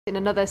In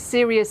another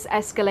serious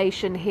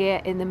escalation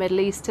here in the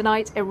Middle East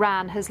tonight,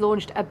 Iran has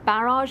launched a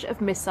barrage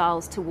of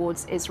missiles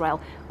towards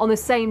Israel on the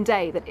same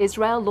day that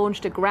Israel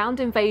launched a ground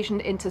invasion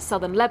into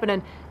southern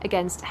Lebanon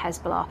against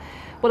Hezbollah.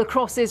 Well,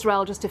 across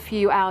Israel just a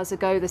few hours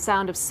ago, the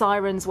sound of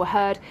sirens were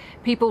heard.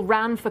 People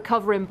ran for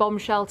cover in bomb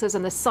shelters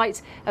and the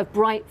sight of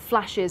bright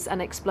flashes and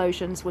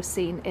explosions were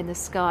seen in the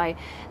sky.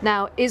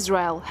 Now,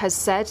 Israel has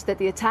said that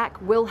the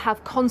attack will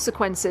have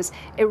consequences.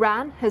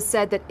 Iran has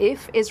said that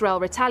if Israel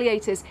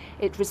retaliates,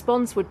 its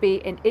response would be,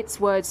 in its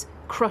words,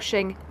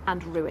 crushing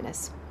and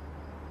ruinous.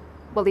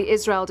 Well, the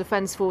Israel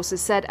Defense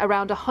Forces said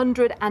around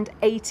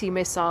 180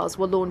 missiles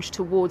were launched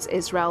towards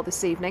Israel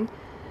this evening.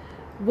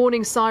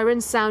 Warning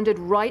sirens sounded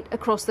right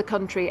across the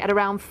country at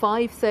around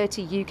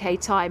 5:30 UK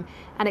time,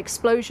 and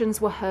explosions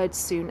were heard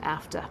soon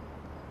after.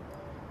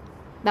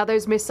 Now,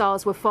 those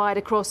missiles were fired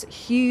across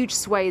huge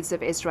swathes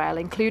of Israel,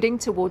 including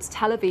towards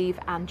Tel Aviv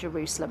and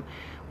Jerusalem.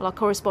 Well, our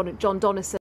correspondent John Donnison